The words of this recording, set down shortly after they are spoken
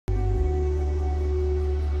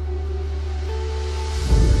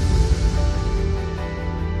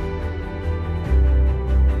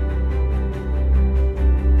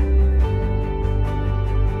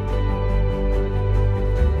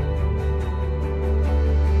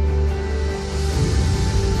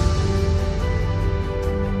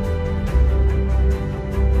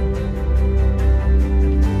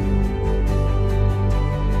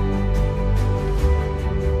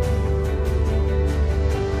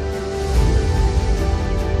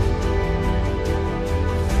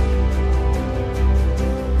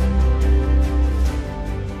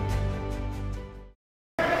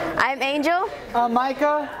I'm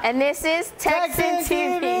Micah. And this is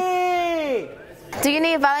TexanTV. TexanTV. Do you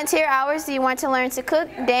need volunteer hours? Do you want to learn to cook,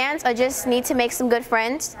 dance, or just need to make some good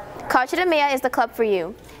friends? Culture de Mia is the club for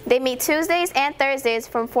you. They meet Tuesdays and Thursdays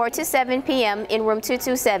from 4 to 7 p.m. in room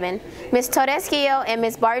 227. Ms. Torresquillo and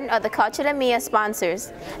Ms. Barton are the Culture de Mia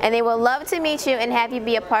sponsors, and they will love to meet you and have you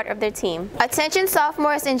be a part of their team. Attention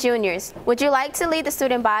sophomores and juniors, would you like to lead the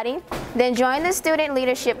student body? Then join the student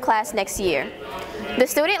leadership class next year. The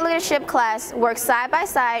student leadership class works side by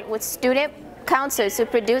side with student counselors who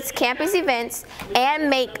produce campus events and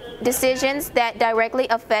make decisions that directly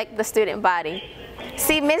affect the student body.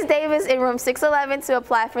 See Ms. Davis in room 611 to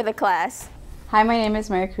apply for the class. Hi, my name is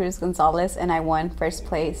Mary Cruz Gonzalez, and I won first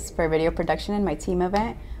place for video production in my team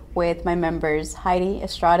event with my members Heidi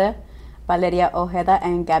Estrada, Valeria Ojeda,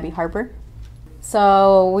 and Gabby Harper.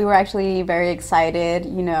 So we were actually very excited.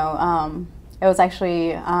 It was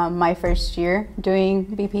actually my first year doing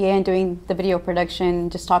BPA and doing the video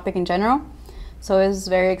production, just topic in general. So it was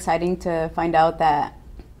very exciting to find out that,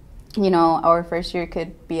 our first year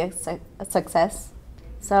could be a success.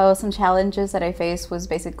 So some challenges that I faced was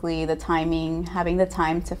basically the timing, having the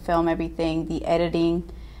time to film everything, the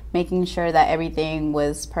editing, making sure that everything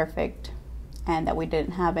was perfect and that we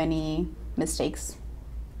didn't have any mistakes.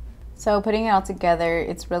 So putting it all together,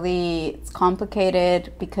 it's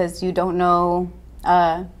complicated because you don't know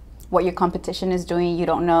what your competition is doing. You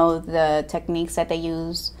don't know the techniques that they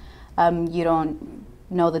use. You don't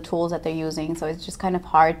know the tools that they're using. So it's just kind of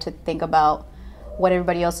hard to think about what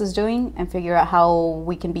everybody else is doing and figure out how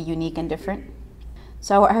we can be unique and different.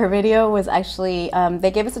 So our video was actually,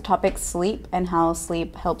 they gave us the topic sleep and how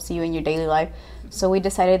sleep helps you in your daily life. So we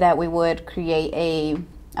decided that we would create a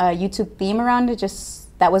YouTube theme around it.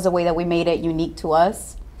 That was the way that we made it unique to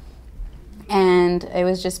us. And it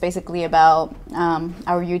was just basically about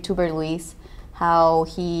our YouTuber Luis, what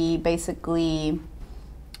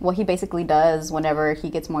he basically does whenever he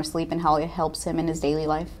gets more sleep and how it helps him in his daily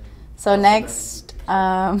life. So next,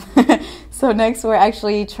 we're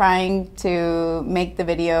actually trying to make the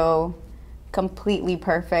video completely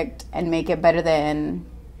perfect and make it better than,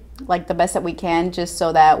 the best that we can, just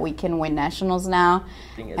so that we can win nationals now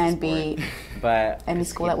and be any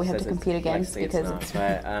school that we have to compete against, because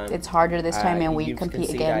it's harder this time and we compete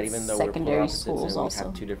against secondary schools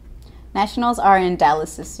also. Nationals are in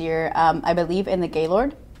Dallas this year, I believe in the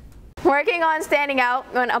Gaylord. Working on standing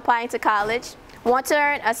out when applying to college. Want to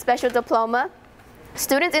earn a special diploma?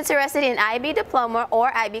 Students interested in IB diploma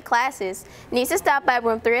or IB classes need to stop by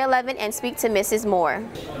room 311 and speak to Mrs. Moore.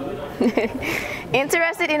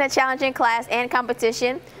 Interested in a challenging class and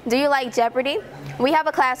competition? Do you like Jeopardy? We have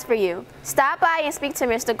a class for you. Stop by and speak to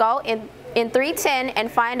Mr. Gold in 310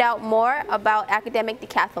 and find out more about academic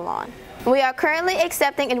decathlon. We are currently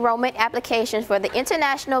accepting enrollment applications for the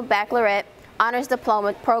International Baccalaureate Honors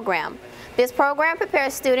Diploma program. This program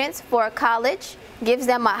prepares students for college, gives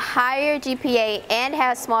them a higher GPA, and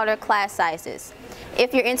has smaller class sizes.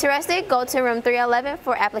 If you're interested, go to room 311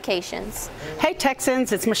 for applications. Hey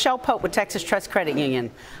Texans, it's Michelle Pope with Texas Trust Credit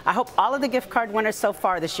Union. I hope all of the gift card winners so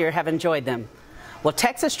far this year have enjoyed them. Well,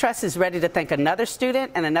 Texas Trust is ready to thank another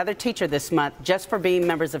student and another teacher this month just for being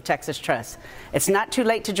members of Texas Trust. It's not too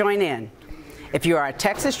late to join in. If you are a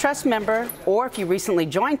Texas Trust member, or if you recently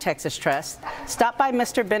joined Texas Trust, stop by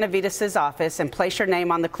Mr. Benavides' office and place your name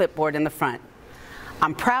on the clipboard in the front.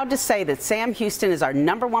 I'm proud to say that Sam Houston is our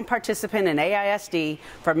 #1 participant in AISD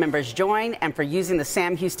for members join and for using the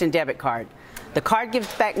Sam Houston debit card. The card gives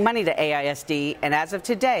back money to AISD, and as of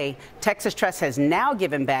today, Texas Trust has now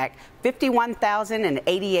given back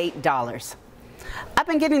 $51,088. I've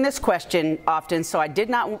been getting this question often, so I did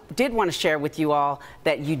want to share with you all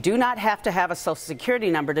that you do not have to have a Social Security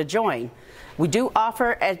number to join. We do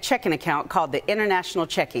offer a checking account called the International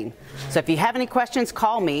Checking. So if you have any questions,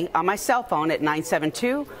 call me on my cell phone at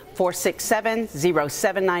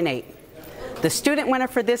 972-467-0798. The student winner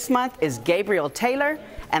for this month is Gabriel Taylor,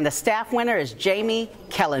 and the staff winner is Jamie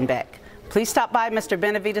Kellenbeck. Please stop by Mr.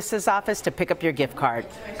 Benavides' office to pick up your gift card.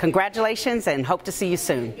 Congratulations, and hope to see you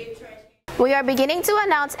soon. We are beginning to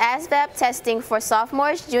announce ASVAB testing for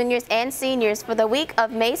sophomores, juniors, and seniors for the week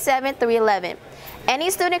of May 7th through 11th.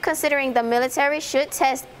 Any student considering the military should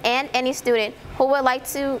test, and any student who would like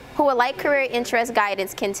career interest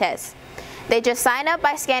guidance can test. They just sign up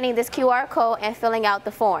by scanning this QR code and filling out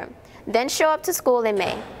the form. Then show up to school in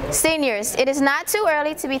May. Seniors, it is not too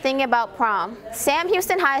early to be thinking about prom. Sam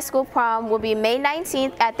Houston High School prom will be May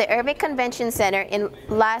 19th at the Irving Convention Center in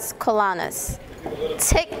Las Colanas.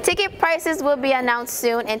 Ticket prices will be announced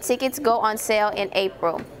soon, and tickets go on sale in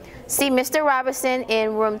April. See Mr. Robertson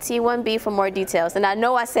in room T1B for more details. And I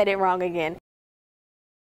know I said it wrong again.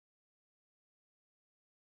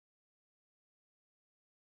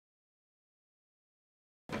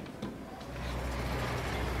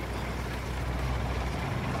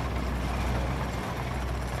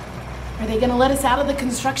 they gonna let us out of the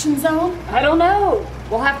construction zone? I don't know.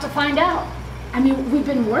 We'll have to find out. I mean, we've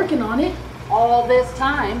been working on it. All this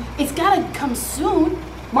time. It's gotta come soon.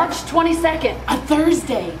 March 22nd. A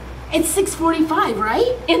Thursday. It's 6:45,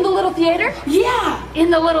 right? In the little theater? Yeah.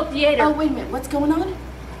 In the little theater. Oh, wait a minute. What's going on?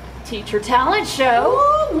 Teacher talent show.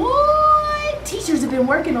 Oh, what? Teachers have been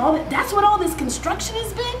working all that. That's what all this construction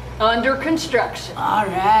has been? Under construction. All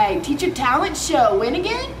right. Teacher talent show. When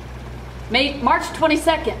again? March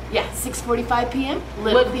 22nd. Yeah, 6:45 p.m.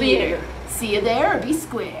 Little theater. See you there or be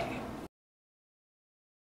square.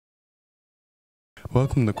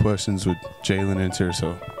 Welcome to Questions with Jalen and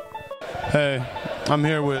Tirso. Hey, I'm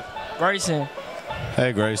here with Grayson.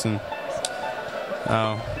 Hey, Grayson.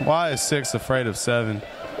 Why is 6 afraid of 7?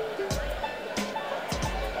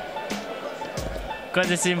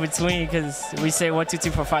 Because it's in between, because we say 1, 2, 3,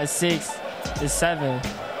 4, 5, 6 is 7.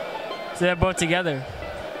 So they're both together.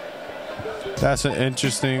 That's an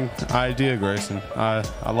interesting idea, Grayson. I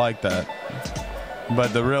like that.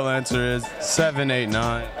 But the real answer is 7, 8,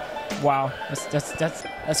 9. Wow,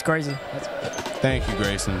 that's crazy. Thank you,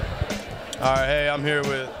 Grayson. All right, hey, I'm here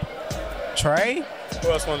with Trey. Who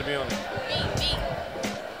else wanted to be on it?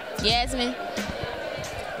 Me. Yasmin.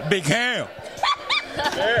 Big Ham.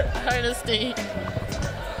 Ernestine.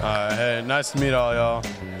 All right, hey, nice to meet all y'all.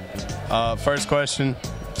 First question,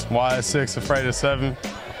 why is 6 afraid of 7?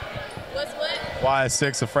 What's what? Why is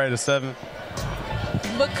 6 afraid of 7?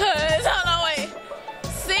 Because, hold on, wait.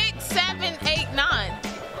 6, 7, 8, 9.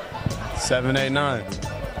 7, 8, 9.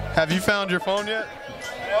 Have you found your phone yet?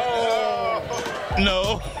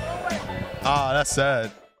 No. Ah, that's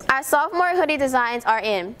sad. Our sophomore hoodie designs are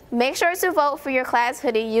in. Make sure to vote for your class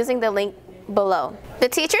hoodie using the link below. The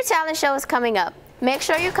Teacher Talent Show is coming up. Make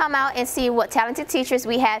sure you come out and see what talented teachers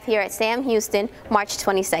we have here at Sam Houston, March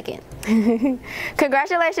 22nd.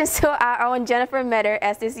 Congratulations to our own Jennifer Metter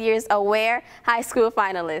as this year's Aware High School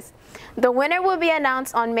finalist. The winner will be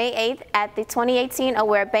announced on May 8th at the 2018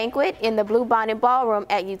 Aware Banquet in the Blue Bonnet Ballroom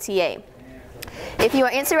at UTA. If you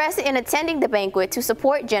are interested in attending the banquet to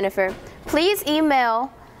support Jennifer, please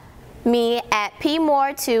email me at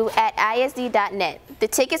pmore2@isd.net. The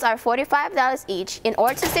tickets are $45 each. In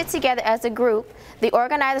order to sit together as a group, the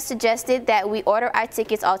organizer suggested that we order our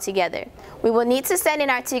tickets all together. We will need to send in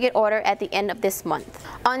our ticket order at the end of this month.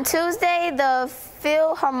 On Tuesday, the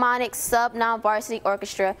Philharmonic Sub Non-Varsity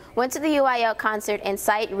Orchestra went to the UIL concert and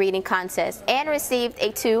sight reading contest and received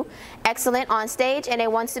a 2 excellent on stage and a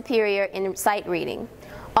 1 superior in sight reading.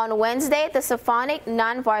 On Wednesday, the Symphonic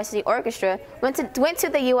Non-Varsity Orchestra went to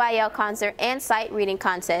the UIL concert and sight reading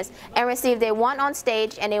contest and received a 1 on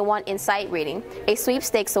stage and a 1 in sight reading, a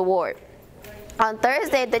sweepstakes award. On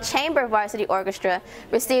Thursday, the Chamber Varsity Orchestra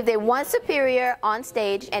received a 1 superior on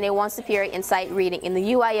stage and a 1 superior in sight reading in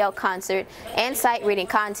the UIL concert and sight reading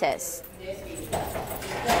contest.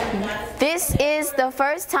 This is the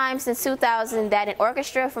first time since 2000 that an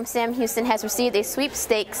orchestra from Sam Houston has received a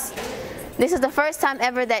sweepstakes. This is the first time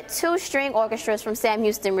ever that 2 string orchestras from Sam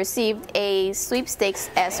Houston received a sweepstakes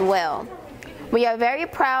as well. We are very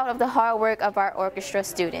proud of the hard work of our orchestra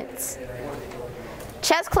students.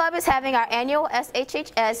 Chess Club is having our annual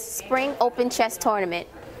SHHS Spring Open Chess Tournament.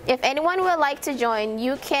 If anyone would like to join,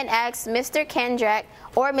 you can ask Mr. Kendrak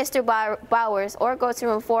or Mr. Bowers or go to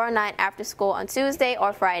room 409 after school on Tuesday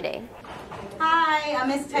or Friday. Hi, I'm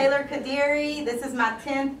Miss Taylor Kadiri. This is my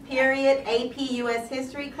 10th period AP US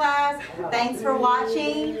History class. Thanks for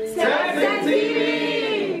watching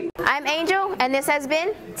TexanTV. I'm Angel, and this has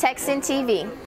been TexanTV.